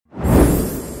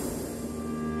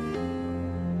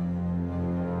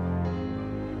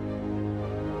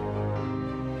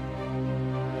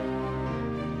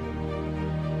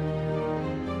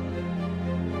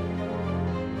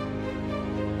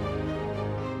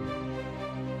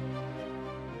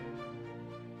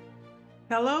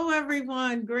Hello,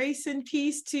 everyone. Grace and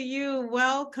peace to you.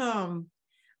 Welcome.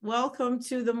 Welcome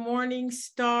to the Morning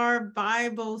Star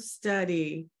Bible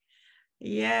Study.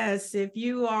 Yes, if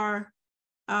you are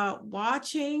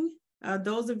watching,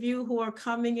 those of you who are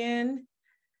coming in,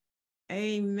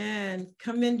 amen.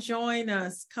 Come and join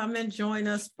us. Come and join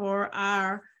us for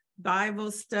our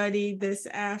Bible study this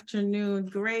afternoon.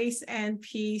 Grace and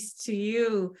peace to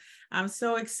you. I'm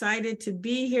so excited to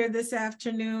be here this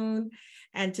afternoon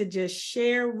and to just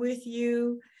share with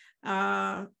you.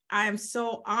 I am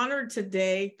so honored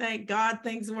today. Thank God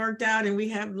things worked out, and we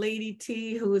have Lady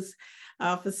T who is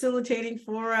facilitating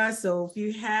for us. So if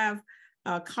you have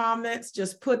comments,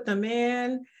 just put them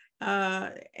in.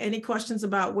 Any questions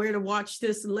about where to watch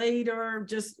this later,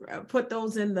 just put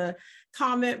those in the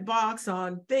comment box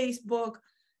on Facebook,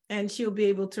 and she'll be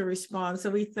able to respond. So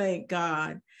we thank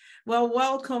God. Well,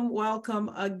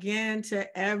 welcome again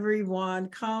to everyone.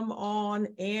 Come on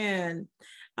in.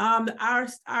 Our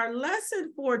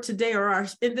lesson for today, or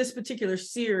in this particular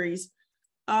series,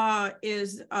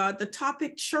 is the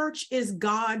topic, Church is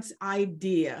God's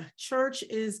Idea. Church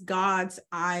is God's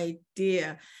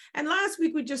idea. And last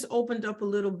week, we just opened up a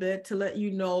little bit to let you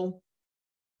know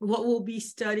what we'll be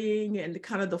studying and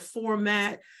kind of the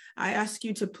format. I ask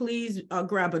you to please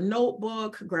grab a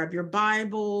notebook, grab your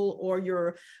Bible or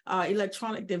your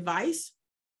electronic device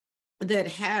that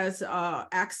has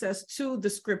access to the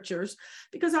scriptures,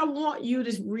 because I want you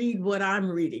to read what I'm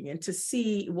reading and to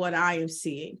see what I am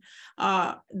seeing.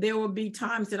 There will be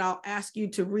times that I'll ask you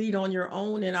to read on your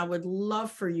own, and I would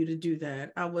love for you to do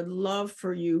that. I would love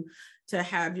for you to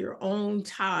have your own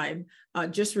time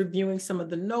just reviewing some of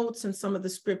the notes and some of the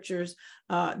scriptures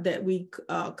that we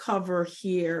cover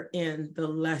here in the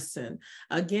lesson.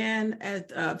 Again,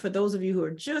 for those of you who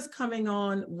are just coming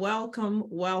on, welcome.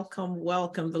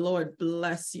 The Lord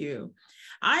bless you.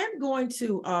 I am going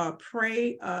to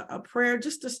pray a prayer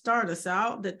just to start us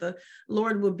out, that the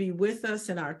Lord will be with us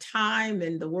in our time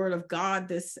in the Word of God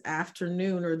this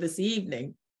afternoon or this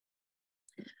evening.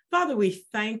 Father, we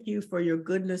thank you for your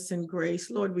goodness and grace.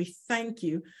 Lord, we thank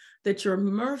you that your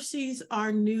mercies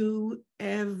are new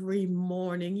every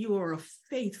morning. You are a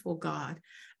faithful God,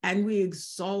 and we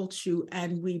exalt you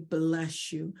and we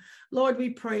bless you. Lord, we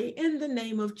pray in the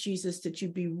name of Jesus that you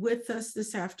be with us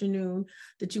this afternoon,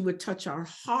 that you would touch our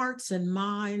hearts and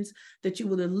minds, that you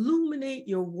would illuminate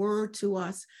your word to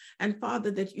us, and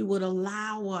Father, that you would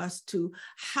allow us to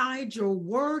hide your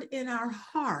word in our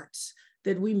hearts,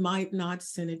 that we might not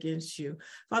sin against you.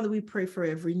 Father, we pray for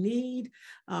every need,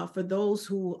 for those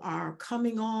who are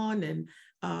coming on and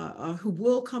who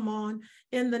will come on,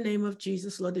 in the name of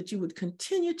Jesus, Lord, that you would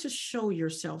continue to show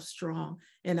yourself strong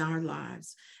in our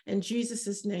lives. In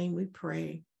Jesus' name we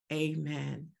pray,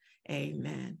 amen,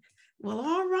 amen. Well,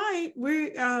 all right,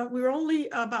 we're only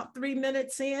about 3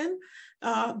 minutes in,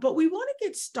 but we want to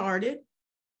get started.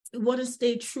 We want to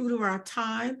stay true to our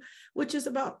time, which is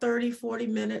about 30, 40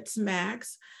 minutes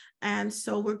max. And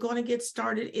so we're going to get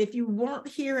started. If you weren't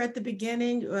here at the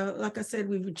beginning, like I said,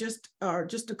 we were just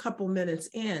a couple minutes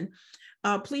in.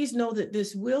 Please know that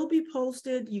this will be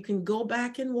posted. You can go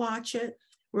back and watch it.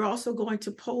 We're also going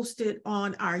to post it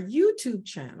on our YouTube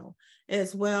channel,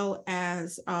 as well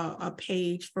as a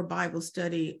page for Bible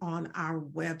study on our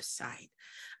website.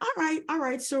 All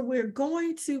right. So we're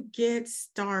going to get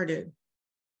started.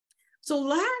 So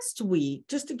last week,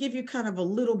 just to give you kind of a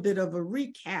little bit of a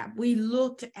recap, we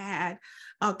looked at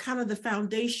kind of the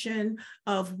foundation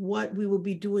of what we will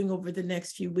be doing over the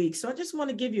next few weeks. So I just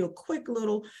want to give you a quick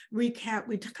little recap.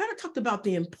 We kind of talked about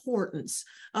the importance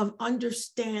of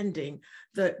understanding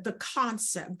the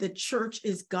concept that church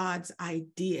is God's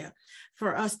idea,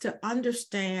 for us to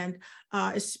understand,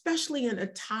 especially in a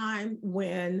time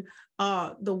when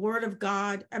the word of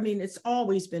God, I mean, it's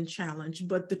always been challenged,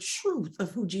 but the truth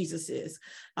of who Jesus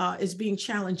is being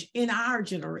challenged in our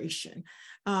generation.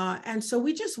 And so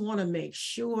we just want to make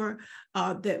sure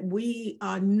that we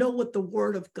know what the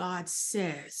word of God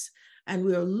says. And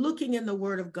we are looking in the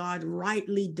word of God,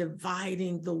 rightly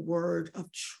dividing the word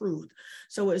of truth.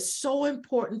 So it's so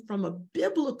important from a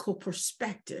biblical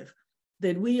perspective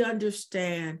that we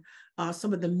understand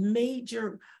some of the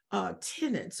major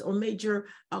tenets or major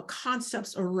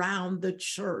concepts around the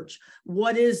church.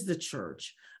 What is the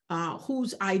church?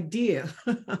 Whose idea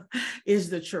is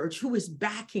the church? Who is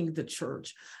backing the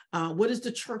church? What is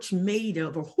the church made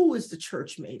of, or who is the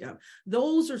church made of?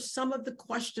 Those are some of the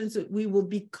questions that we will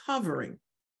be covering.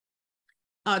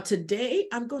 Today,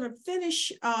 I'm going to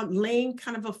finish laying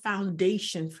kind of a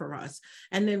foundation for us,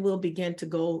 and then we'll begin to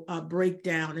go break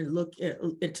down and look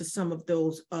into some of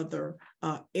those other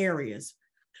areas.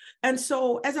 And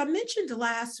so, as I mentioned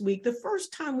last week, the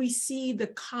first time we see the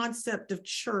concept of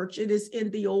church, it is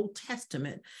in the Old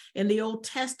Testament. In the Old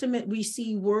Testament, we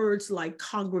see words like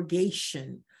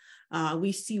congregation.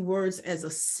 We see words as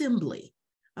assembly,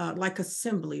 like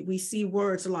assembly. We see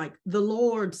words like the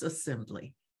Lord's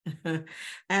assembly.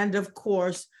 And of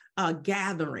course,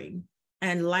 gathering.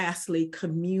 And lastly,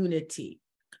 community.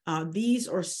 These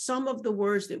are some of the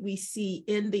words that we see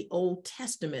in the Old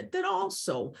Testament that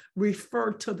also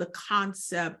refer to the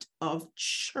concept of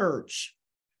church.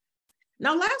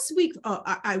 Now, last week,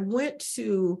 I went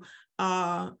to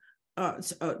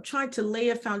trying to lay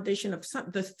a foundation of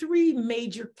the three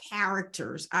major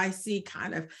characters I see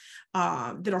kind of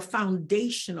that are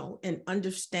foundational in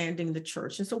understanding the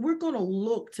church. And so we're going to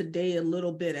look today a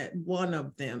little bit at one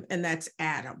of them, and that's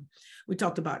Adam. We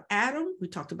talked about Adam, we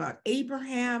talked about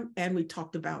Abraham, and we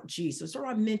talked about Jesus, or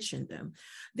I mentioned them.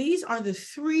 These are the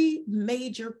three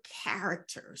major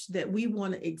characters that we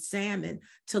want to examine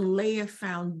to lay a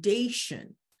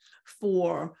foundation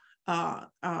for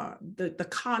the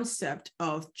concept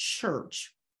of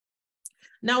church.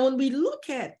 Now, when we look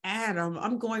at Adam,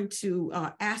 I'm going to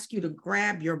ask you to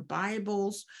grab your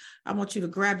Bibles. I want you to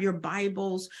grab your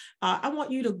Bibles. I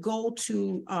want you to go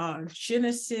to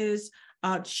Genesis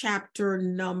chapter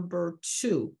number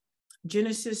 2.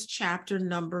 Genesis chapter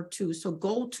number 2. So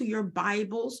go to your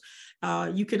Bibles.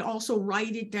 You can also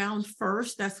write it down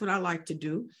first. That's what I like to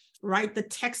do. Write the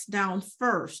text down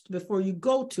first before you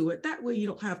go to it. That way you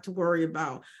don't have to worry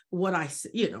about what I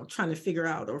said, trying to figure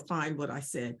out or find what I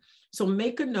said. So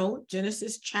make a note,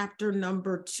 Genesis chapter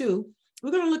number 2.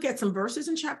 We're going to look at some verses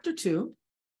in chapter 2.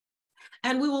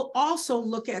 And we will also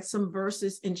look at some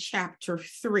verses in chapter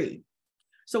 3.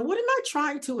 So what am I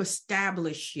trying to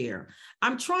establish here?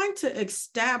 I'm trying to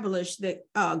establish that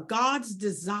God's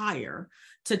desire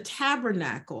to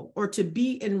tabernacle or to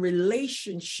be in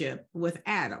relationship with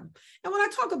Adam. And when I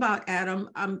talk about Adam,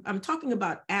 I'm talking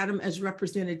about Adam as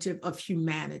representative of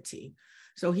humanity.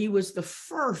 So he was the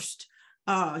first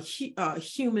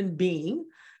human being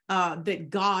that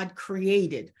God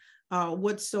created.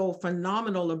 What's so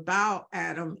phenomenal about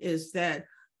Adam is that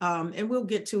and we'll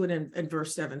get to it in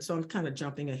verse 7, so I'm kind of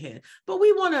jumping ahead. But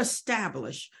we want to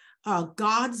establish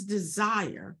God's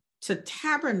desire to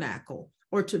tabernacle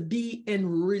or to be in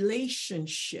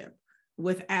relationship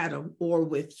with Adam or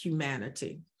with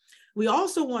humanity. We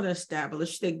also want to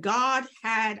establish that God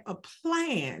had a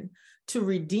plan to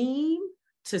redeem,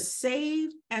 to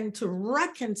save, and to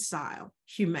reconcile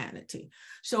humanity.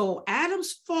 So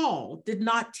Adam's fall did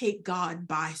not take God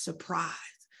by surprise.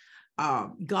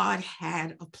 God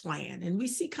had a plan. And we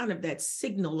see kind of that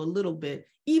signal a little bit,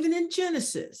 even in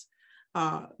Genesis,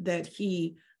 that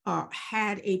he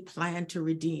had a plan to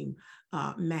redeem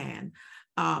man,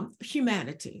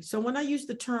 humanity. So when I use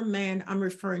the term man, I'm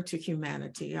referring to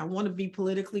humanity. I want to be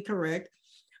politically correct,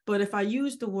 but if I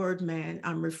use the word man,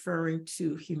 I'm referring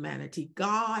to humanity.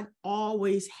 God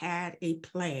always had a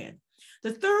plan.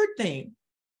 The third thing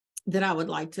that I would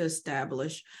like to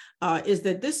establish is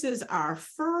that this is our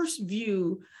first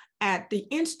view at the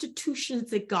institutions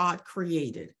that God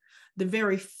created. The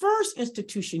very first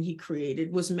institution he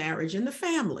created was marriage and the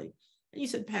family. And you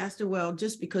said, Pastor, well,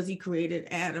 just because he created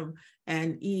Adam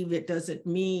and Eve, it doesn't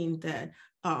mean that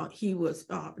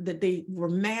that they were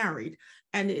married.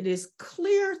 And it is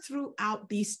clear throughout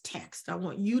these texts. I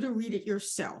want you to read it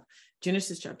yourself.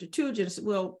 Genesis chapter 2,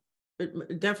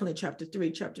 definitely chapter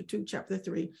 3, chapter 2, chapter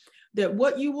 3, that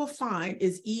what you will find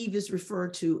is Eve is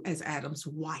referred to as Adam's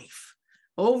wife.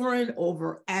 Over and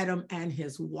over, Adam and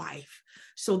his wife.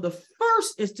 So the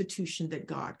first institution that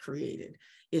God created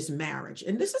is marriage.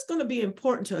 And this is going to be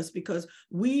important to us because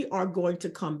we are going to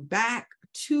come back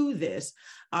to this.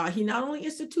 He not only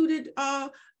instituted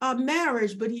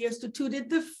marriage, but he instituted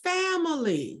the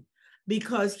family,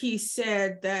 because he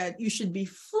said that you should be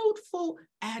fruitful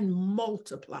and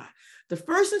multiply. The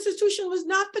first institution was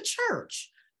not the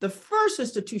church. The first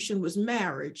institution was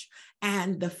marriage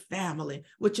and the family,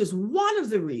 which is one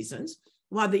of the reasons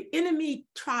why the enemy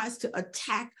tries to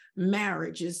attack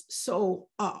marriages so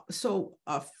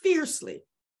fiercely.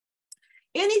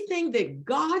 Anything that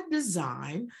God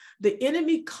designed, the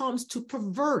enemy comes to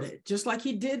pervert it, just like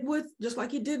he did with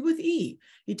Eve.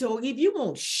 He told Eve, "You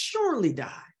won't surely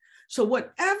die." So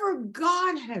whatever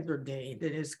God has ordained,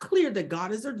 it is clear that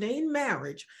God has ordained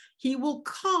marriage, he will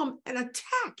come and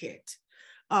attack it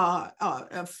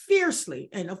fiercely.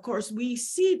 And of course, we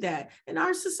see that in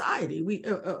our society. We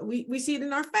see it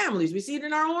in our families. We see it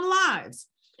in our own lives.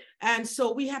 And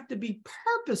so we have to be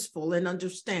purposeful in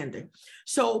understanding.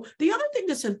 So the other thing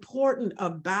that's important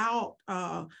about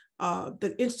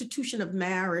the institution of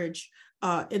marriage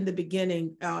in the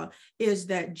beginning is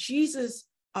that Jesus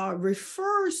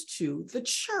refers to the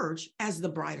church as the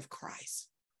bride of Christ.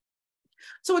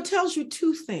 So it tells you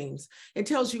two things. It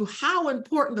tells you how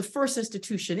important the first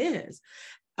institution is,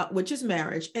 which is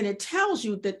marriage. And it tells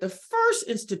you that the first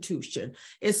institution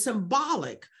is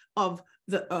symbolic of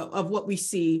what we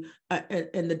see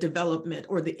in the development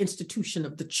or the institution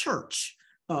of the church,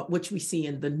 which we see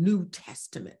in the New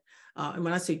Testament. And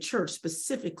when I say church,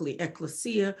 specifically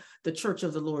ecclesia, the church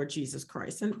of the Lord Jesus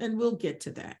Christ. And we'll get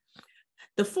to that.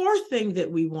 The fourth thing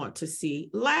that we want to see,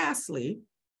 lastly,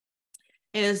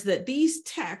 is that these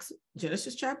texts,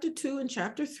 Genesis chapter 2 and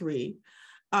chapter 3,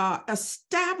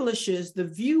 establishes the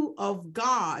view of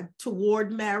God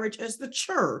toward marriage as the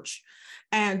church.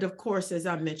 And of course, as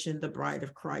I mentioned, the bride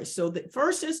of Christ. So the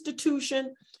first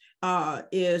institution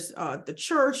is the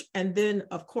church. And then,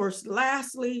 of course,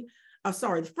 lastly,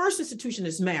 the first institution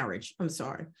is marriage.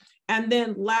 And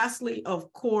then lastly,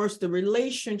 of course, the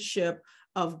relationship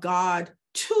of God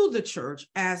to the church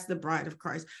as the bride of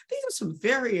Christ. These are some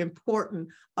very important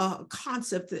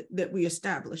concepts that we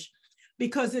establish,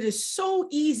 because it is so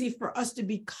easy for us to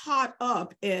be caught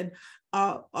up in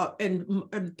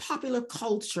popular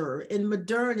culture, in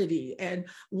modernity, and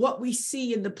what we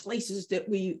see in the places that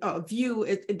we view.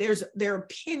 There's their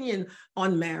opinion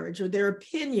on marriage, or their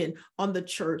opinion on the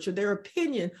church, or their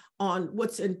opinion on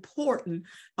what's important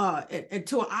and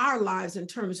to our lives in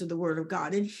terms of the Word of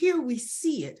God. And here we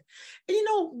see it. And you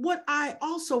know what I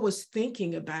also was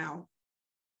thinking about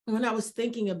when I was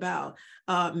thinking about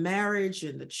marriage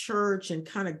and the church and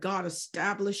kind of God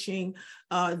establishing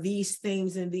these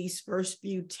things in these first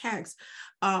few texts,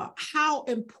 how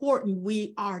important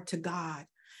we are to God,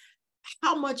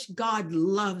 how much God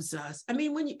loves us. I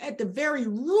mean, when you, at the very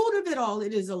root of it all,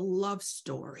 it is a love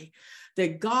story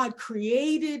that God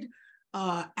created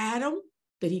Adam,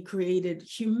 that he created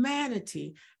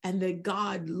humanity, and that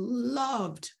God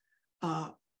loved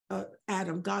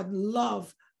Adam. God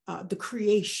loved the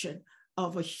creation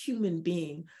of a human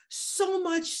being, so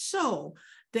much so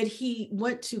that he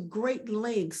went to great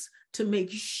lengths to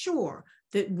make sure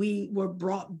that we were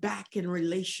brought back in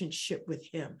relationship with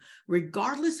him.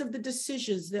 Regardless of the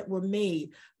decisions that were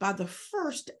made by the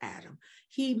first Adam,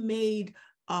 he made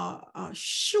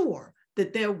sure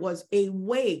that there was a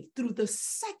way through the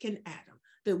second Adam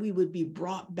that we would be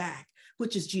brought back,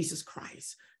 which is Jesus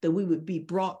Christ, that we would be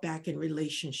brought back in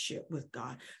relationship with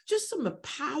God. Just some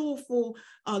powerful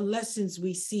lessons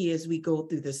we see as we go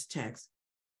through this text.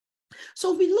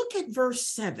 So if we look at verse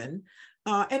 7,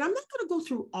 and I'm not going to go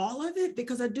through all of it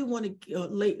because I do want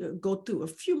to go through a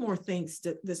few more things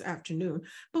this afternoon,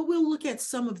 but we'll look at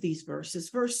some of these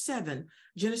verses. Verse 7,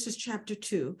 Genesis chapter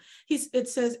 2, it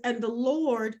says, "And the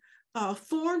Lord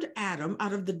formed Adam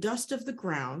out of the dust of the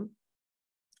ground,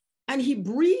 and he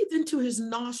breathed into his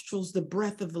nostrils the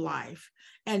breath of life,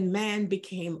 and man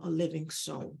became a living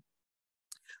soul."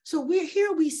 So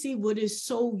we see what is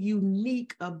so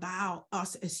unique about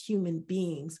us as human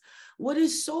beings. What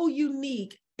is so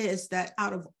unique is that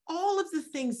out of all of the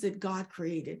things that God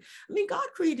created, I mean, God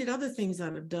created other things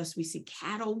out of dust. We see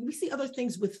cattle, we see other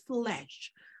things with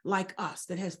flesh like us,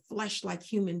 that has flesh like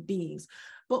human beings.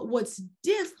 But what's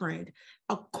different,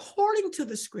 according to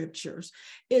the scriptures,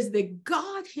 is that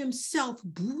God himself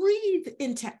breathed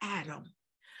into Adam.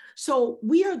 So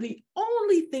we are the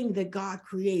only thing that God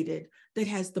created that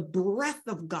has the breath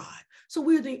of God. So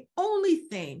we're the only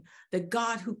thing that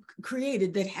God who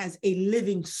created that has a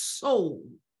living soul.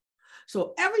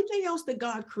 So everything else that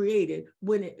God created,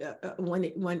 when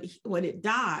it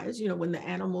dies, you know, when the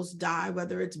animals die,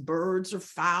 whether it's birds or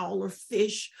fowl or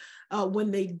fish,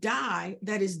 when they die,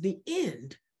 that is the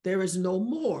end. There is no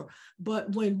more.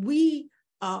 But when we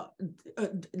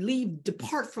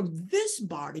depart from this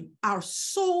body, our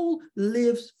soul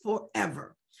lives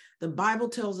forever. The Bible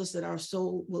tells us that our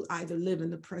soul will either live in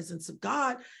the presence of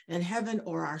God in heaven,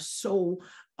 or our soul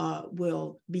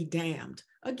will be damned.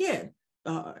 Again,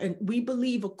 and we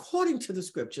believe, according to the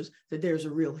scriptures, that there's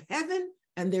a real heaven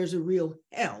and there's a real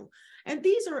hell. And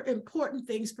these are important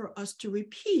things for us to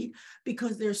repeat,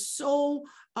 because there's so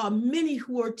many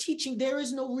who are teaching there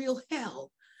is no real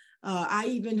hell. I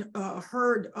even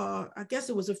heard, I guess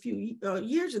it was a few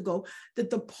years ago, that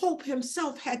the Pope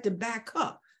himself had to back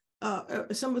up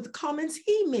some of the comments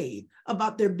he made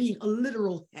about there being a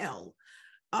literal hell.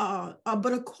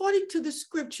 But according to the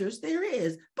scriptures, there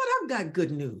is. But I've got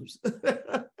good news.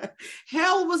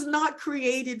 Hell was not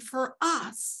created for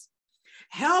us.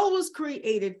 Hell was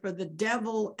created for the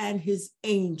devil and his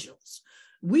angels.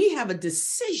 We have a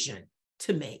decision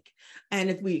to make. And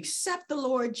if we accept the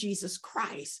Lord Jesus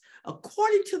Christ,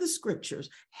 according to the scriptures,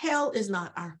 hell is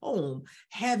not our home.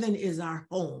 Heaven is our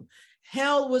home.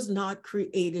 Hell was not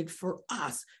created for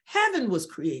us. Heaven was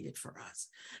created for us.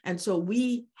 And so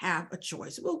we have a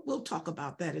choice. We'll talk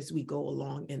about that as we go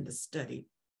along in the study.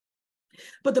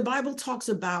 But the Bible talks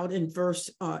about in verse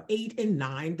 8 and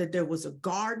 9 that there was a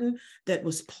garden that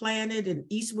was planted in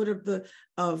eastward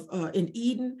in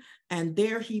Eden, and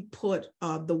there he put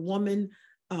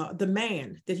the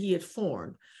man that he had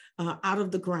formed out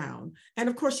of the ground. And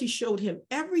of course, he showed him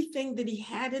everything that he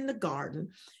had in the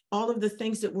garden, all of the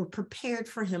things that were prepared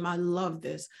for him. I love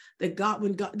this, that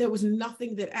there was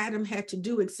nothing that Adam had to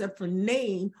do except for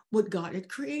name what God had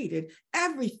created.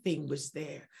 Everything was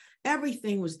there.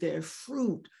 Everything was there,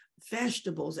 fruit,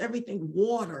 vegetables, everything,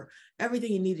 water, everything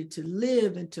he needed to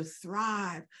live and to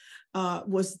thrive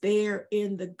was there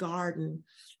in the garden.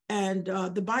 And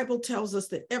the Bible tells us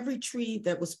that every tree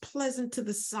that was pleasant to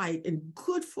the sight and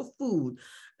good for food,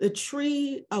 the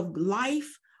tree of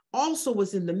life also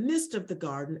was in the midst of the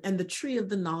garden, and the tree of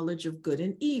the knowledge of good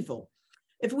and evil.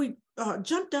 If we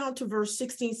jump down to verse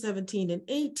 16, 17, and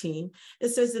 18, it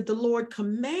says that the Lord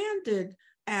commanded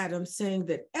Adam, saying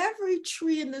that every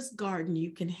tree in this garden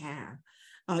you can have,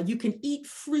 you can eat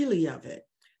freely of it,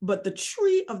 but the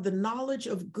tree of the knowledge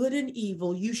of good and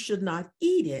evil, you should not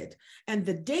eat it. And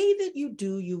the day that you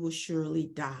do, you will surely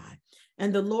die.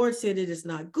 And the Lord said, it is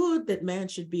not good that man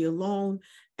should be alone.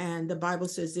 And the Bible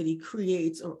says that he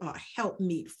creates a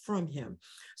helpmeet from him.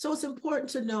 So it's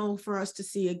important to know, for us to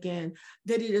see again,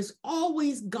 that it is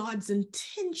always God's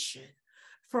intention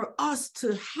for us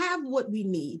to have what we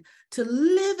need, to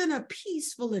live in a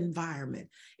peaceful environment.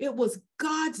 It was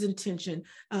God's intention,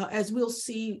 as we'll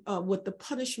see with the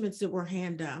punishments that were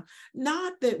handed down,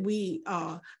 not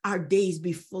that our days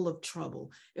be full of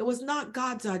trouble. It was not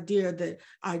God's idea that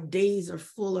our days are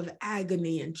full of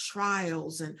agony and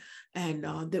trials, and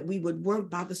that we would work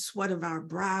by the sweat of our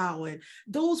brow. And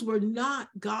those were not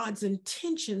God's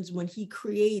intentions when he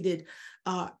created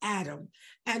Adam.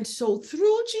 And so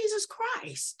through Jesus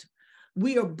Christ,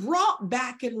 we are brought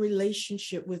back in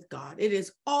relationship with God. It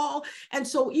is all. And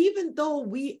so even though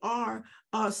we are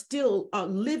still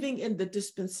living in the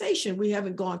dispensation, we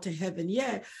haven't gone to heaven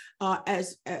yet.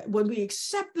 When we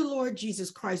accept the Lord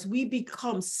Jesus Christ, we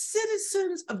become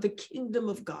citizens of the kingdom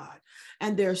of God.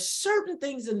 And there are certain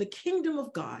things in the kingdom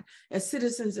of God, as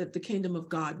citizens of the kingdom of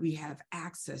God, we have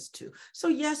access to. So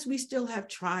yes, we still have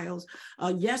trials.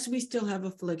 Yes, we still have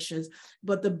afflictions,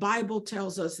 but the Bible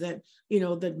tells us that,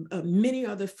 many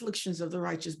are the afflictions of the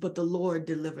righteous, but the Lord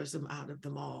delivers them out of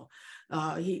them all.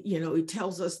 He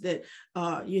tells us that,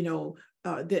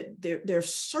 that there are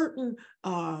certain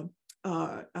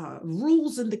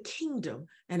rules in the kingdom.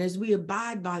 And as we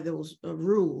abide by those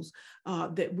rules,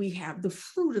 that we have the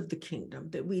fruit of the kingdom,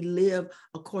 that we live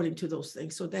according to those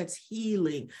things. So that's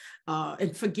healing,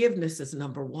 and forgiveness is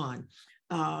number one.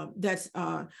 That's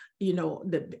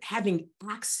having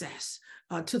access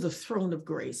to the throne of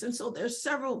grace. And so there's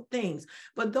several things,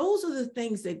 but those are the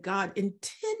things that God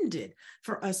intended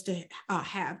for us to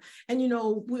have. And,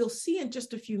 we'll see in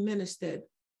just a few minutes that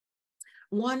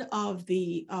one of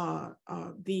the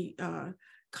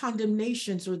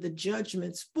condemnations or the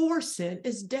judgments for sin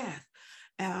is death.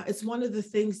 It's one of the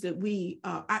things that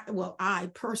I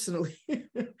personally,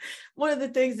 one of the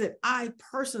things that I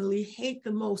personally hate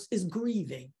the most is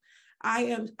grieving.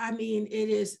 I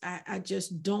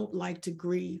just don't like to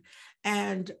grieve.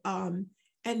 And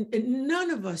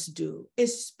none of us do,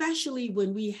 especially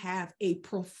when we have a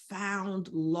profound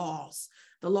loss,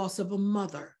 the loss of a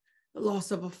mother, the loss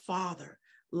of a father,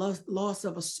 loss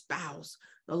of a spouse,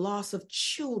 the loss of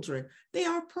children. They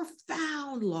are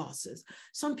profound losses.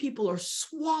 Some people are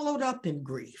swallowed up in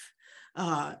grief,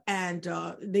 and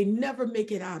they never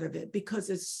make it out of it because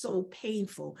it's so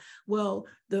painful. Well,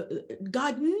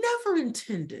 God never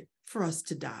intended for us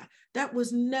to die. That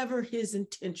was never his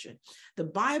intention. The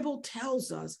Bible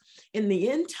tells us in the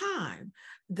end time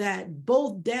that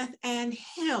both death and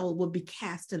hell will be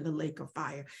cast in the lake of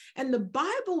fire. And the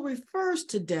Bible refers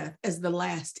to death as the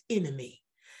last enemy.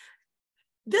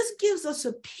 This gives us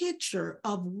a picture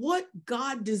of what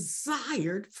God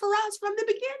desired for us from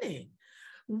the beginning,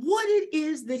 what it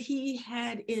is that he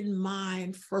had in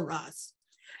mind for us.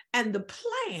 And the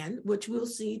plan, which we'll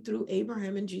see through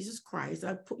Abraham and Jesus Christ,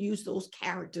 I use those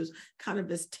characters kind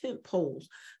of as tent poles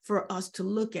for us to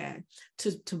look at,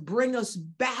 to bring us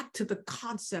back to the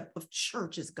concept of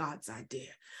church as God's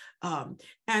idea.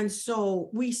 And so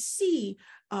we see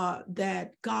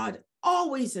that God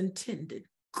always intended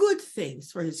good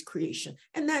things for his creation,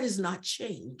 and that is not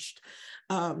changed.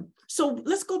 So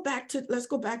let's go back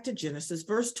to Genesis,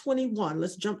 verse 21.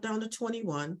 Let's jump down to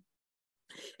 21.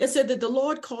 It said that the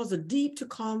Lord caused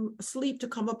sleep to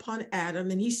come upon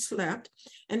Adam, and he slept,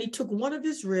 and he took one of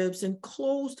his ribs and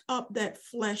closed up that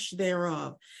flesh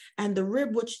thereof. And the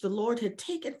rib which the Lord had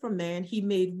taken from man, he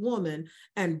made woman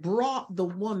and brought the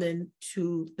woman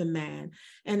to the man.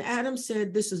 And Adam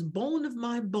said, this is bone of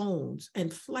my bones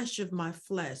and flesh of my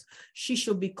flesh. She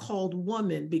shall be called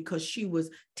woman because she was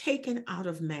taken out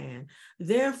of man.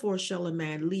 Therefore shall a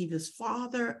man leave his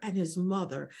father and his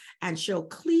mother and shall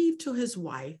cleave to his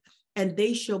wife, and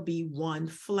they shall be one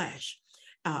flesh.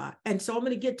 And so I'm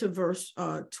going to get to verse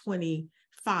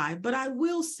 25, but I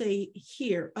will say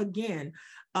here again,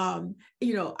 the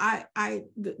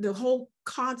whole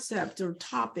concept or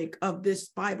topic of this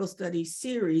Bible study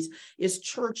series is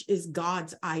church is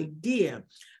God's idea.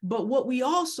 But what we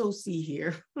also see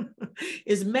here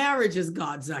is marriage is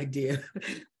God's idea.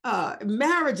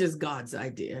 Marriage is God's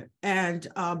idea. And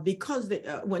because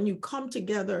when you come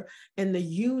together in the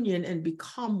union and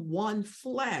become one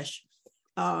flesh,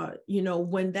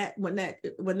 when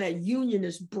that union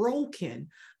is broken,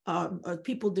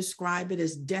 people describe it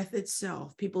as death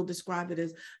itself. People describe it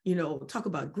as, talk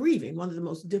about grieving, one of the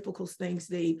most difficult things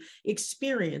they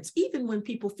experience, even when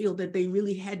people feel that they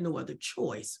really had no other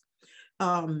choice.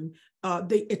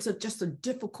 It's just a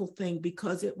difficult thing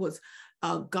because it was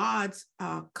God's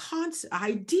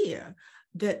idea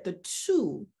that the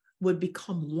two would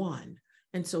become one.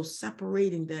 And so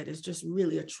separating that is just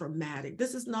really a traumatic.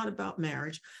 This is not about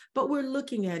marriage, but we're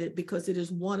looking at it because it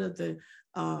is one of the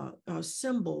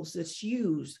symbols that's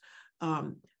used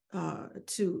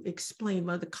to explain,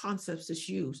 one of the concepts that's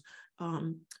used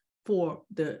for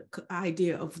the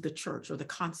idea of the church or the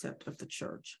concept of the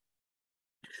church.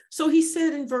 So he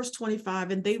said in verse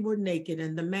 25, and they were naked,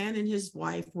 and the man and his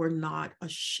wife were not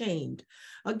ashamed.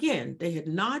 Again, they had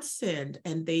not sinned,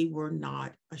 and they were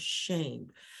not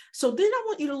ashamed. So then I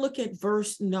want you to look at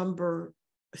verse number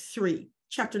 3,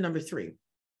 chapter number 3.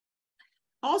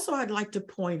 Also, I'd like to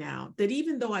point out that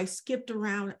even though I skipped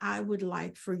around, I would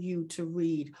like for you to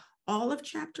read all of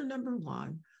chapter number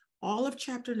 1, all of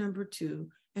chapter number 2,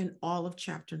 and all of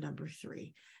chapter number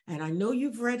 3. And I know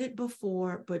you've read it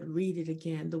before, but read it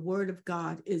again. The word of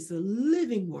God is the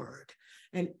living word.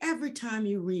 And every time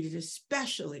you read it,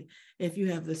 especially if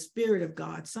you have the Spirit of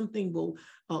God, something will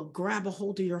grab a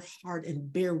hold of your heart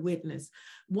and bear witness.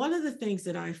 One of the things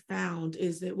that I found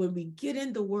is that when we get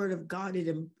in the word of God,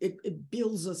 it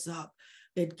builds us up.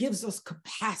 It gives us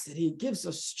capacity. It gives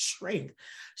us strength.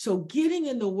 So getting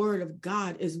in the word of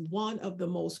God is one of the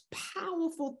most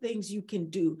powerful things you can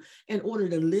do in order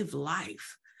to live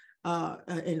life.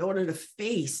 In order to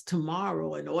face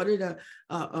tomorrow, in order to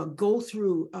go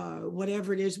through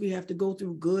whatever it is we have to go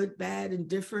through, good, bad, and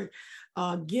different,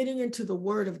 getting into the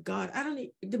word of God. I don't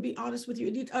need to be honest with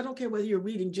you. I don't care whether you're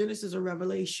reading Genesis or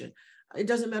Revelation. It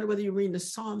doesn't matter whether you're reading the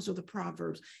Psalms or the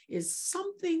Proverbs. It's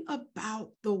something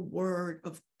about the word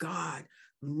of God,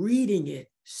 reading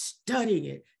it, studying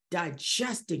it,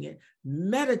 digesting it,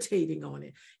 meditating on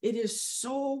it. It is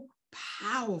so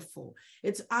powerful.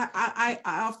 I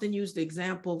often use the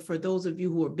example for those of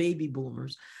you who are baby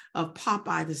boomers of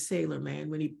Popeye the Sailor Man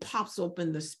when he pops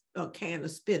open the can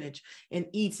of spinach and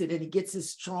eats it and he gets his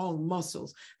strong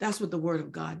muscles. That's what the word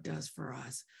of God does for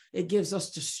us. It gives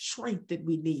us the strength that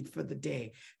we need for the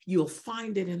day. You'll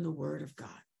find it in the word of God.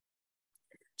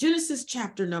 Genesis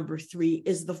chapter number 3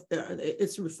 is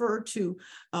it's referred to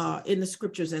in the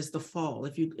scriptures as the fall.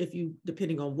 If you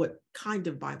depending on what kind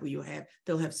of Bible you have,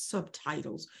 they'll have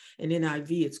subtitles. In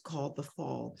NIV, it's called the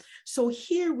fall. So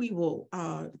here we will,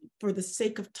 for the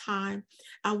sake of time,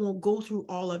 I won't go through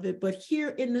all of it, but here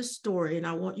in the story, and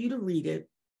I want you to read it,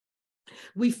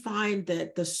 we find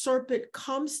that the serpent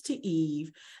comes to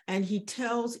Eve and he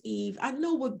tells Eve, I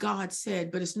know what God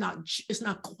said, but it's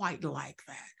not quite like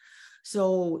that.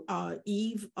 So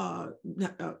Eve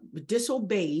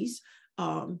disobeys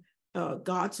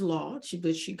God's law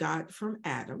that she got from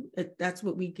Adam. That's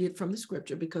what we get from the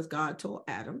scripture because God told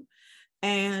Adam.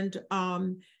 And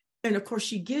of course,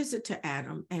 she gives it to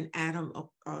Adam, and Adam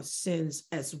sins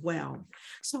as well.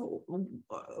 So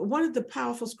one of the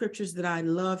powerful scriptures that I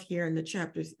love here in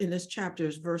this chapter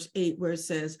is verse 8, where it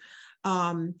says,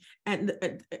 and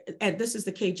this is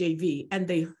the KJV, and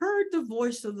they heard the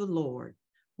voice of the Lord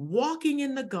walking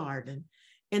in the garden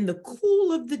in the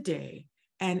cool of the day,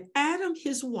 and Adam and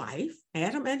his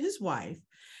wife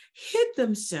hid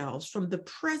themselves from the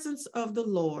presence of the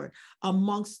Lord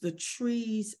amongst the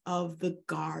trees of the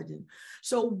garden.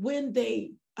 So when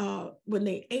they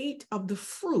ate of the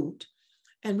fruit,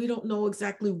 And we don't know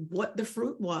exactly what the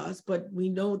fruit was, but we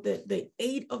know that they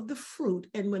ate of the fruit.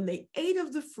 And when they ate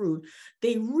of the fruit,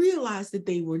 they realized that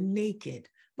they were naked.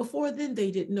 Before then,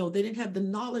 they didn't know. They didn't have the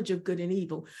knowledge of good and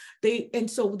evil.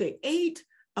 So they ate.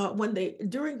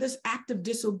 During this act of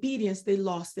disobedience, they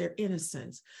lost their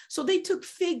innocence. So they took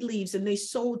fig leaves and they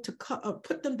sewed to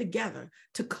put them together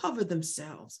to cover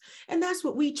themselves. And that's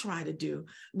what we try to do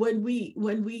when we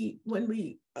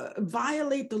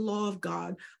violate the law of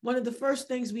God. One of the first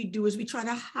things we do is we try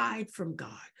to hide from God.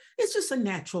 It's just a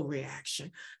natural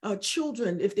reaction.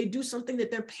 Children, if they do something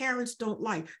that their parents don't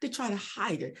like, they try to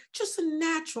hide it. Just a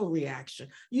natural reaction.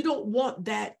 You don't want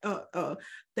that.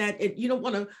 You don't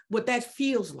want to what that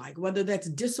feels like. Whether that's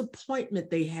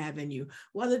disappointment they have in you,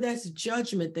 whether that's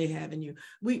judgment they have in you.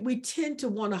 We tend to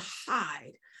want to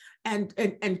hide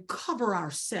and cover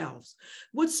ourselves.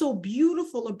 What's so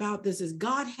beautiful about this is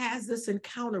God has this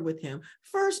encounter with him.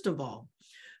 First of all,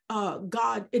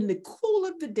 God, in the cool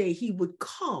of the day, he would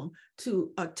come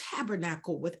to a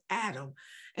tabernacle with Adam.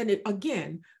 And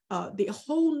the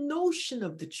whole notion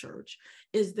of the church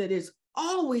is that it's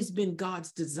always been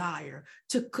God's desire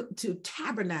to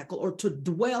tabernacle or to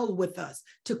dwell with us,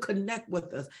 to connect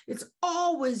with us. It's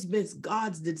always been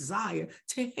God's desire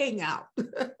to hang out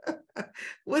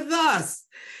with us.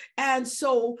 And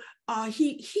so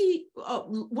he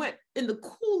went in the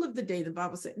cool of the day, the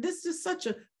Bible said. This is such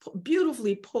a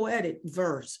beautifully poetic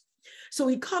verse. So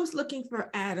he comes looking for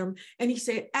Adam and he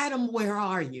said, Adam, where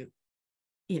are you?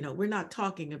 We're not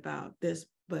talking about this,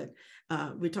 but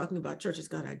we're talking about church as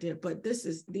God idea. But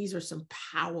these are some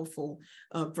powerful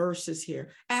verses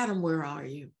here. Adam, where are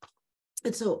you?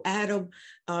 And so Adam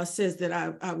says that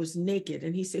I was naked.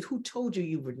 And he said, who told you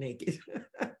you were naked?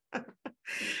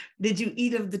 Did you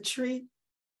eat of the tree?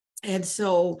 And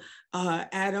so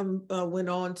Adam went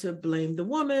on to blame the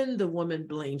woman. The woman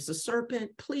blames the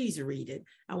serpent. Please read it.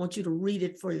 I want you to read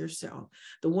it for yourself.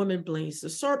 The woman blames the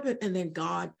serpent, and then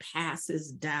God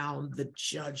passes down the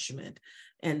judgment.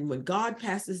 And when God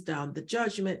passes down the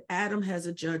judgment, Adam has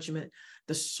a judgment.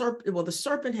 The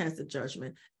serpent has a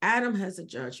judgment. Adam has a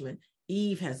judgment.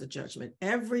 Eve has a judgment.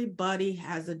 Everybody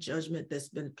has a judgment that's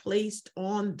been placed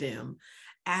on them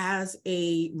as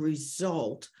a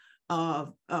result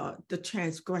of the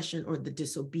transgression or the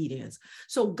disobedience.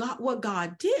 So what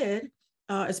God did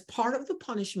as part of the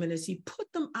punishment is he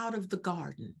put them out of the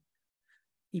garden.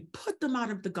 He put them out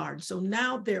of the garden. So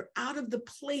now they're out of the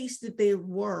place that they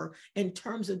were in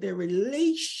terms of their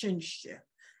relationship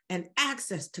and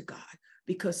access to God,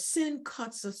 because sin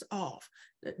cuts us off.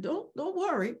 Don't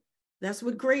worry. That's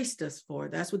what grace does for.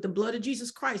 That's what the blood of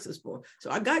Jesus Christ is for. So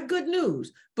I got good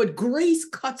news, but grace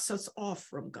cuts us off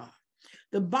from God.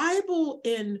 The Bible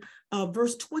in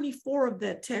verse 24 of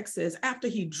that text says, after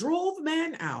he drove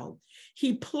man out,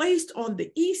 he placed on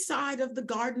the east side of the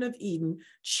Garden of Eden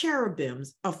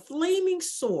cherubims, a flaming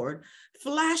sword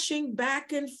flashing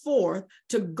back and forth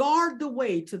to guard the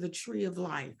way to the tree of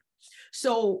life.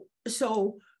 So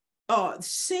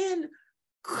sin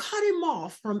cut him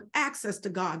off from access to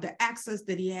God, the access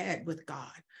that he had with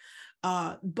God.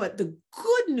 But the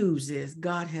good news is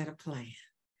God had a plan.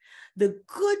 The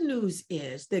good news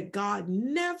is that God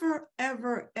never,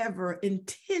 ever, ever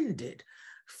intended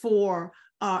for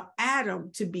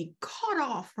Adam to be cut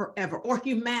off forever, or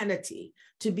humanity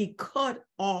to be cut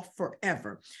off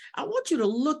forever. I want you to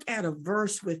look at a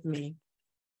verse with me.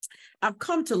 I've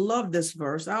come to love this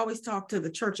verse. I always talk to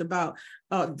the church about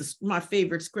my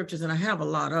favorite scriptures, and I have a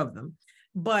lot of them.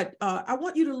 But I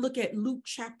want you to look at Luke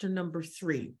chapter number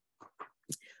 3.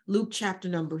 Luke chapter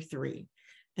number 3.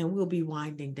 And we'll be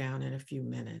winding down in a few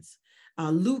minutes.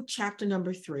 Luke chapter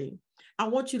number 3. I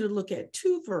want you to look at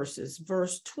two verses,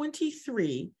 verse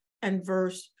 23 and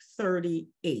verse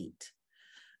 38.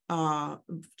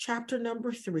 Chapter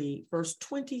number 3, verse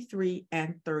 23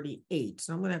 and 38.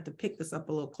 So I'm going to have to pick this up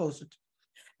a little closer.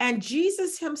 And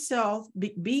Jesus himself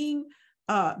began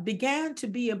to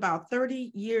be about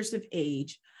 30 years of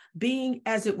age, being,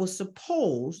 as it was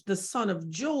supposed, the son of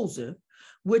Joseph,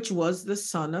 which was the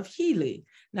son of Heli.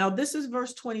 Now, this is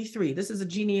verse 23. This is a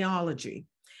genealogy.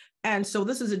 And so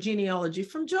this is a genealogy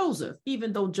from Joseph,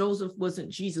 even though Joseph wasn't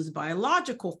Jesus'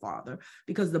 biological father,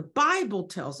 because the Bible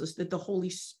tells us that the Holy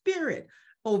Spirit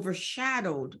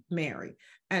overshadowed Mary.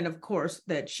 And of course,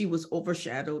 that she was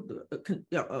overshadowed,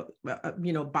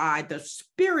 by the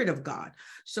Spirit of God,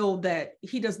 so that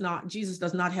Jesus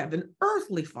does not have an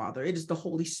earthly father. It is the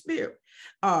Holy Spirit.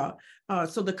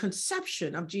 So the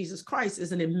conception of Jesus Christ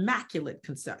is an immaculate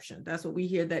conception. That's what we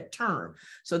hear that term.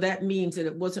 So that means that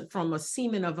it wasn't from a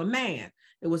semen of a man.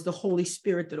 It was the Holy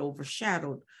Spirit that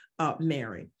overshadowed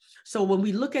Mary. So when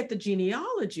we look at the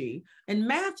genealogy in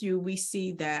Matthew, we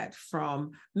see that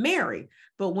from Mary.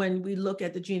 But when we look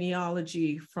at the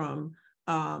genealogy from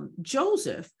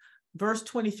Joseph, verse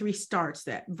 23 starts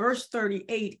that. Verse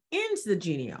 38 ends the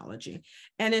genealogy.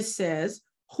 And it says,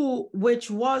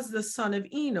 which was the son of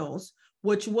Enos,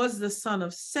 which was the son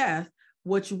of Seth,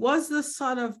 which was the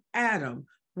son of Adam,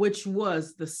 which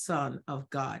was the son of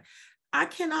God. I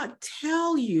cannot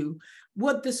tell you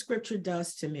what the scripture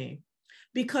does to me,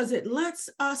 because it lets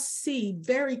us see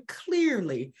very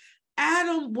clearly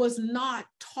Adam was not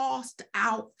tossed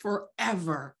out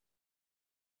forever.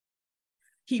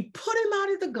 He put him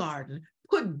out of the garden,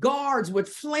 put guards with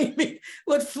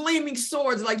flaming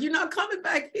swords, like, you're not coming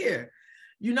back here.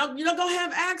 You're not going to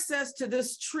have access to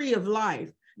this tree of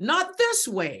life. Not this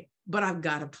way, but I've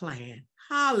got a plan.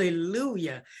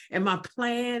 Hallelujah. And my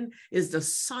plan is the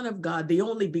Son of God, the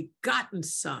only begotten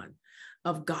Son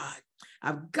of God.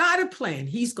 I've got a plan.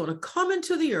 He's going to come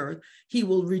into the earth. He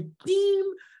will redeem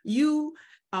you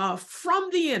from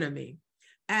the enemy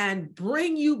and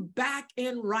bring you back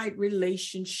in right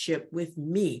relationship with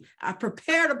me. I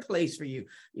prepared a place for you.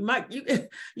 What you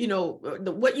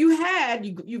had,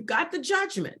 you've got the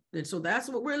judgment. And so that's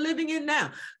what we're living in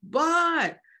now.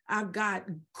 But I've got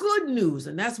good news,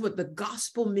 and that's what the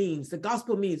gospel means. The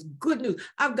gospel means good news.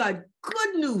 I've got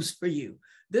good news for you.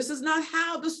 This is not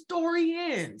how the story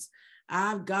ends.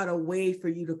 I've got a way for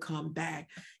you to come back.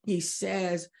 He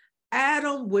says,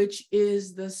 Adam, which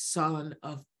is the Son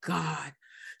of God.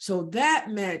 So that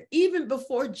meant even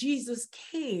before Jesus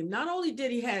came, not only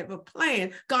did he have a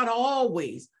plan, God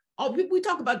always, we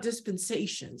talk about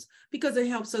dispensations because it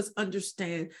helps us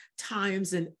understand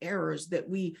times and errors that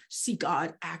we see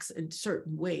God acts in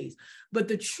certain ways. But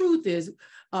the truth is,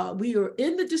 we are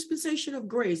in the dispensation of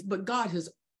grace, but God has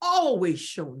always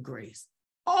shown grace,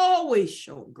 always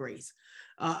shown grace.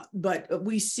 But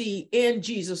we see in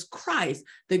Jesus Christ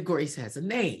that grace has a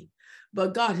name,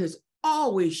 but God has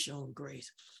always shown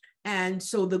grace. And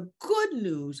so the good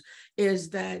news is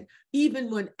that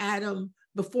even when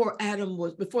before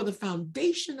the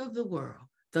foundation of the world,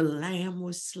 the Lamb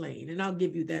was slain. And I'll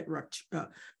give you that reference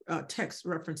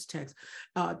text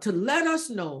to let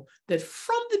us know that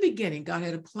from the beginning, God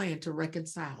had a plan to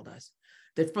reconcile us.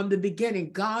 That from the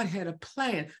beginning, God had a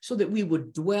plan so that we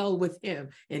would dwell with him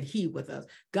and he with us.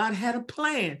 God had a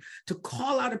plan to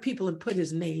call out a people and put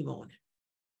his name on it.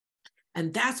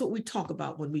 And that's what we talk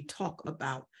about when we talk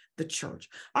about the church.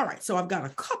 All right, so I've got a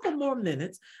couple more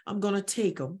minutes. I'm going to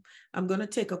take them. I'm going to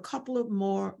take a couple of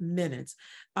more minutes,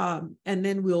 and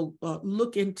then we'll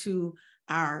look into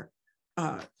our,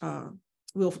 we'll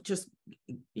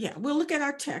look at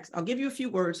our text. I'll give you a few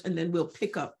words, and then we'll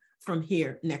pick up from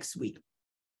here next week.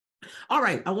 All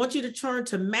right, I want you to turn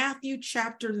to Matthew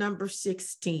chapter number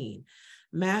 16.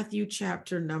 Matthew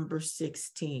chapter number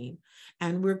 16,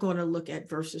 and we're going to look at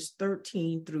verses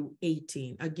 13 through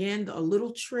 18. Again, a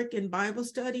little trick in Bible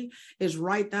study is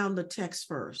write down the text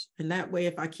first. And that way,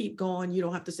 if I keep going, you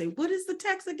don't have to say, what is the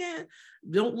text again?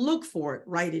 Don't look for it,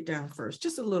 write it down first.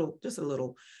 Just a little,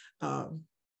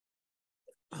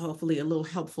 hopefully a little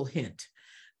helpful hint.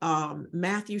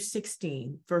 Matthew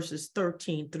 16, verses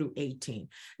 13 through 18.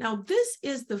 Now, this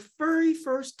is the very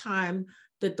first time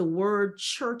that the word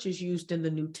church is used in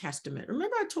the New Testament.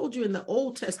 Remember, I told you in the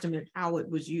Old Testament how it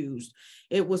was used.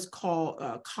 It was called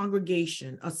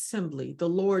congregation, assembly, the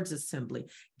Lord's assembly,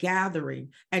 gathering,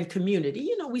 and community.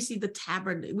 You know, we see the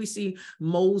tabernacle, we see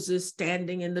Moses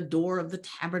standing in the door of the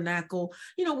tabernacle.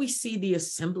 You know, we see the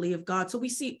assembly of God. So we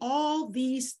see all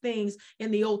these things in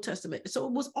the Old Testament. So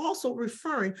it was also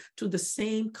referring to the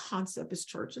same concept as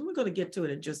church. And we're going to get to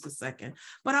it in just a second.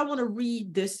 But I want to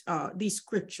read these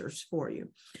scriptures for you.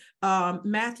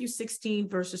 Matthew 16,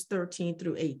 verses 13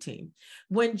 through 18.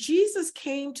 When Jesus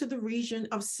came to the region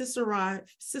of Caesarea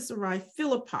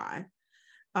Philippi,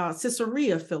 had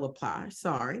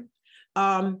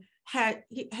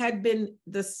been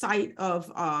the site of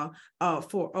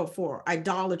for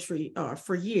idolatry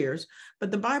for years.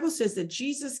 But the Bible says that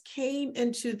Jesus came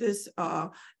into this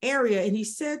area and he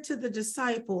said to the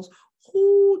disciples,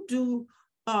 who do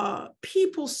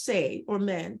people say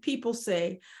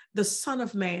the Son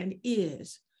of Man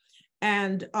is?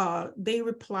 And they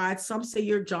replied, some say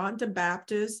you're John the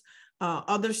Baptist,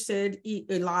 others said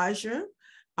Elijah,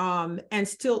 and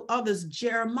still others,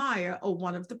 Jeremiah or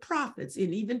one of the prophets.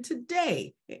 And even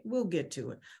today, we'll get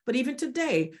to it, but even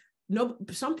today,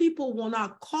 some people will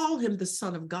not call him the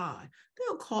Son of God.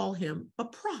 They'll call him a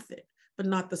prophet, but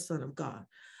not the Son of God.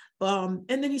 And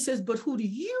then he says, but who do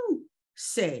you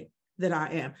say that I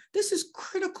am? This is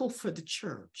critical for the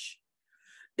church.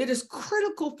 It is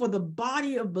critical for the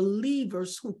body of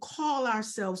believers who call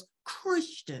ourselves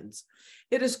Christians.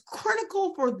 It is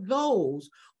critical for those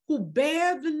who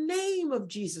bear the name of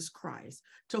Jesus Christ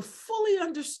to fully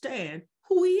understand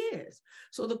who he is.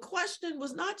 So the question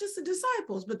was not just the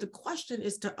disciples, but the question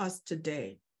is to us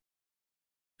today.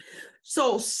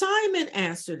 So Simon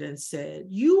answered and said,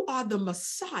 "You are the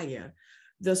Messiah,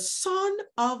 the Son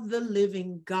of the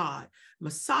living God."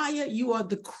 Messiah, you are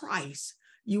the Christ.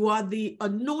 You are the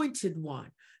anointed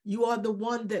one. You are the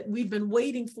one that we've been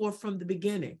waiting for from the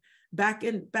beginning. Back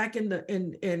in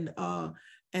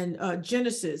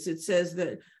Genesis, it says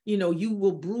that, you know, you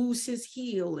will bruise his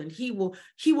heel, and he will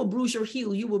bruise your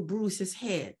heel. You will bruise his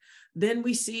head. Then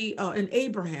we see in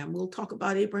Abraham, we'll talk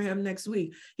about Abraham next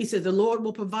week. He said, the Lord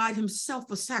will provide himself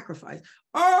a sacrifice.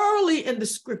 Early in the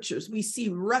scriptures, we see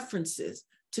references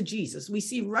to Jesus. We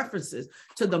see references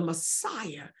to the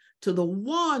Messiah, to the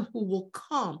one who will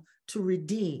come to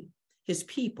redeem his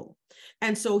people.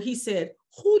 And so he said,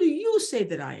 who do you say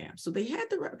that I am? So they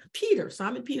had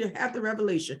Simon Peter had the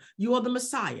revelation. You are the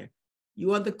Messiah.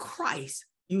 You are the Christ.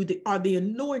 You are the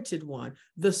anointed one,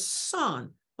 the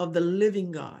Son of the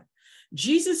living God.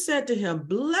 Jesus said to him,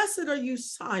 "Blessed are you,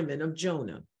 Simon of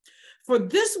Jonah, for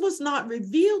this was not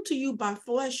revealed to you by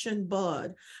flesh and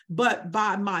blood, but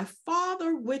by my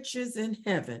Father which is in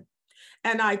heaven.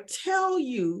 And I tell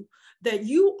you that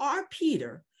you are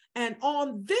Peter, and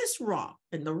on this rock,"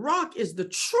 and the rock is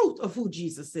the truth of who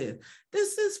Jesus is.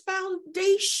 This is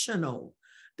foundational.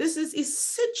 This is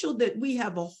essential that we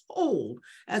have a hold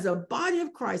as a body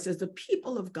of Christ, as the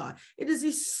people of God. It is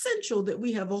essential that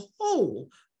we have a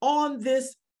hold on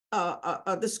this,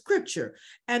 the scripture.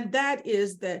 And that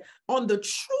is that on the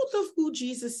truth of who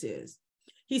Jesus is.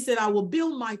 He said, "I will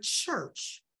build my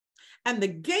church, and the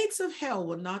gates of hell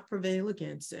will not prevail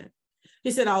against it."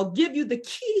 He said, "I'll give you the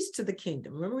keys to the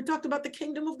kingdom." Remember, we talked about the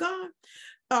kingdom of God?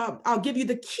 "I'll give you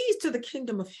the keys to the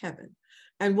kingdom of heaven.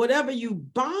 And whatever you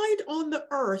bind on the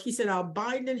earth," he said, "I'll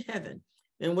bind in heaven.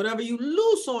 And whatever you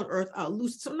loose on earth, I'll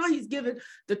loose." So now he's given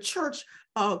the church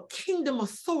kingdom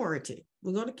authority.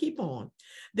 We're going to keep on.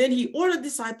 Then he ordered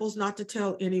disciples not to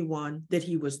tell anyone that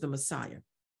he was the Messiah.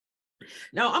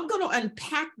 Now, I'm going to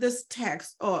unpack this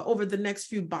text over the next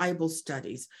few Bible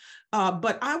studies,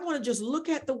 but I want to just look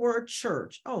at the word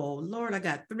church. Oh, Lord, I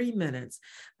got 3 minutes.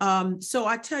 So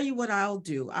I tell you what I'll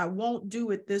do. I won't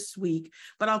do it this week,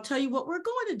 but I'll tell you what we're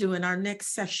going to do in our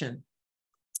next session.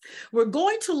 We're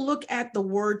going to look at the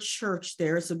word church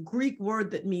there. It's a Greek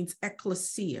word that means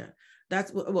ecclesia.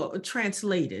 That's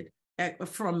translated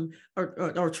from,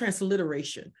 or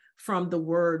transliteration from the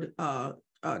word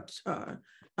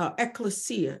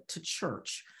ecclesia to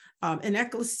church. And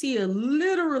ecclesia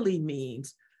literally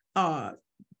means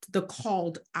the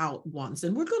called out ones.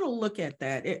 And we're going to look at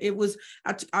that.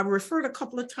 I referred a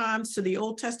couple of times to the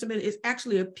Old Testament. It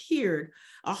actually appeared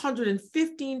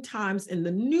 115 times in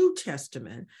the New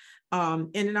Testament.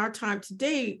 And in our time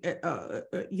today,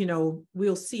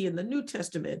 we'll see in the New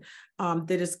Testament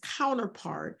that its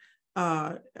counterpart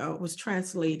was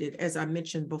translated, as I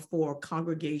mentioned before,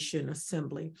 congregation,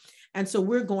 assembly. And so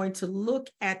we're going to look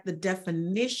at the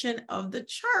definition of the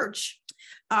church.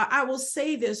 I will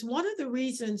say this, one of the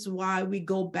reasons why we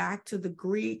go back to the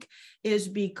Greek is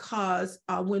because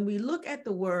when we look at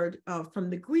the word from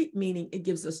the Greek meaning, it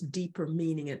gives us deeper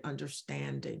meaning and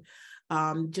understanding.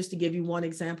 Just to give you one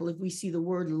example, if we see the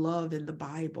word love in the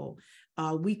Bible,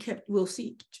 we'll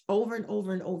see over and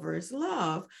over and over as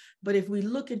love. But if we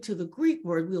look into the Greek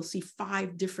word, we'll see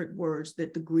 5 different words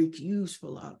that the Greeks use for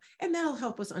love. And that'll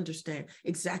help us understand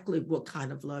exactly what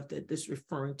kind of love that this is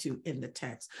referring to in the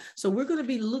text. So we're going to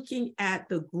be looking at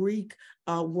the Greek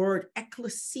word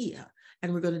ecclesia,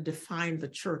 and we're going to define the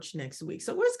church next week.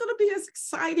 So it's going to be an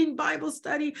exciting Bible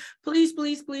study. Please,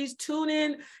 please, please tune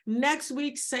in next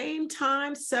week, same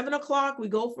time, 7 o'clock. We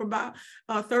go for about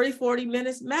 30, 40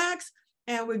 minutes max.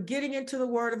 And we're getting into the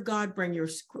word of God. Bring your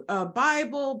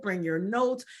Bible, bring your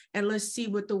notes, and let's see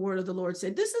what the word of the Lord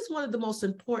said. This is one of the most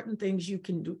important things you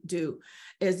can do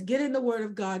is get in the word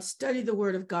of God, study the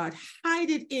word of God, hide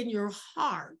it in your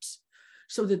heart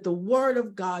so that the word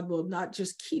of God will not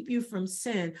just keep you from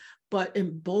sin, but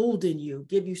embolden you,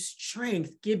 give you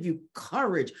strength, give you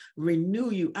courage, renew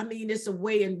you. I mean, it's a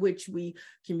way in which we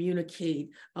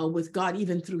communicate with God,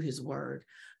 even through his word,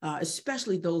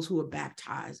 especially those who are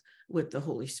baptized with the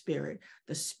Holy Spirit.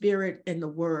 The Spirit and the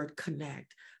word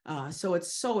connect. So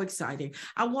it's so exciting.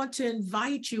 I want to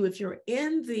invite you, if you're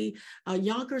in the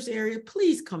Yonkers area,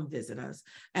 please come visit us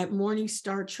at Morning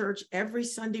Star Church every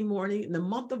Sunday morning in the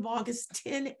month of August,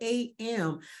 10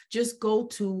 a.m. Just go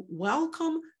to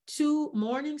welcome to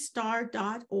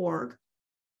morningstar.org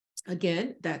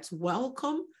Again, that's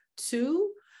welcome to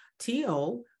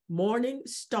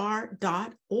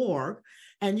morningstar.org,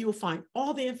 and you'll find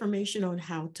all the information on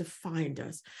how to find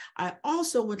us. I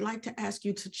also would like to ask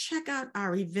you to check out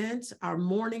our events, our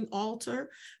morning altar.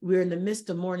 We're in the midst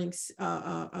of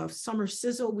of summer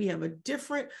sizzle. We have a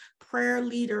different prayer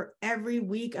leader every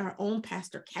week. Our own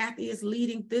Pastor Kathy is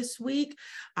leading this week.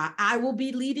 I will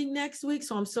be leading next week,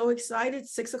 so I'm so excited.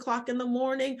 6 o'clock in the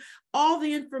morning. All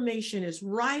the information is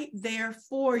right there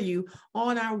for you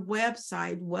on our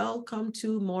website, welcome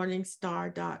to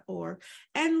morningstar.org.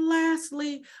 And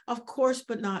lastly, of course,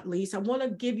 but not least, I want to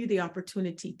give you the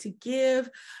opportunity to give.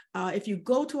 If you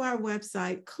go to our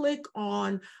website, click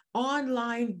on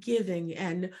online giving,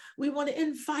 and we want to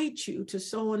invite you to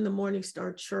sow in the Morning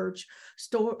Star Church,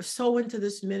 sow into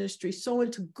this ministry, sow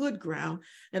into good ground.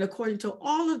 And according to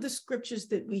all of the scriptures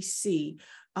that we see,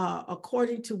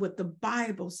 according to what the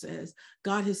Bible says,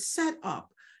 God has set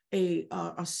up a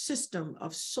system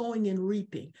of sowing and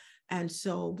reaping. And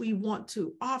so we want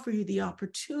to offer you the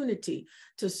opportunity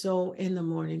to sow in the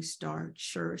Morning Star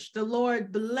Church. The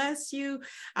Lord bless you.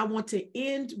 I want to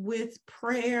end with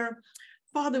prayer.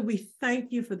 Father, we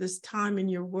thank you for this time in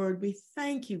your word. We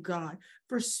thank you, God,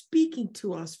 for speaking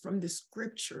to us from the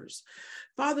scriptures.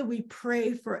 Father, we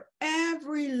pray for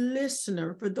every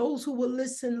listener, for those who will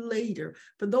listen later,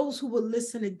 for those who will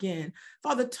listen again.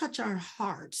 Father, touch our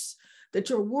hearts, that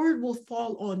your word will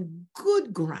fall on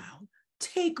good ground,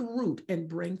 take root, and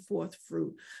bring forth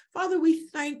fruit. Father, we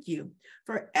thank you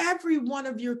for every one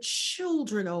of your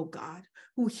children, oh God,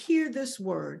 who hear this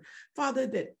word. Father,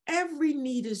 that every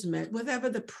need is met, whatever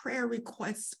the prayer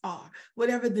requests are,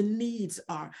 whatever the needs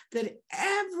are, that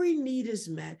every need is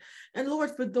met. And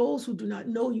Lord, for those who do not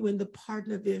know you in the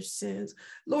pardon of their sins,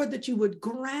 Lord, that you would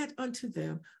grant unto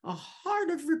them a heart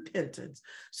of repentance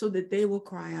so that they will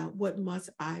cry out, what must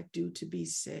I do to be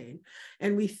saved?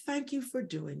 And we thank you for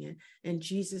doing it. In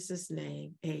Jesus'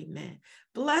 name, amen.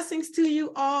 Blessings to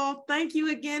you all. Thank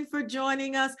you again for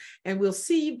joining us, and we'll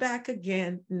see you back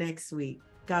again next week.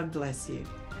 God bless you.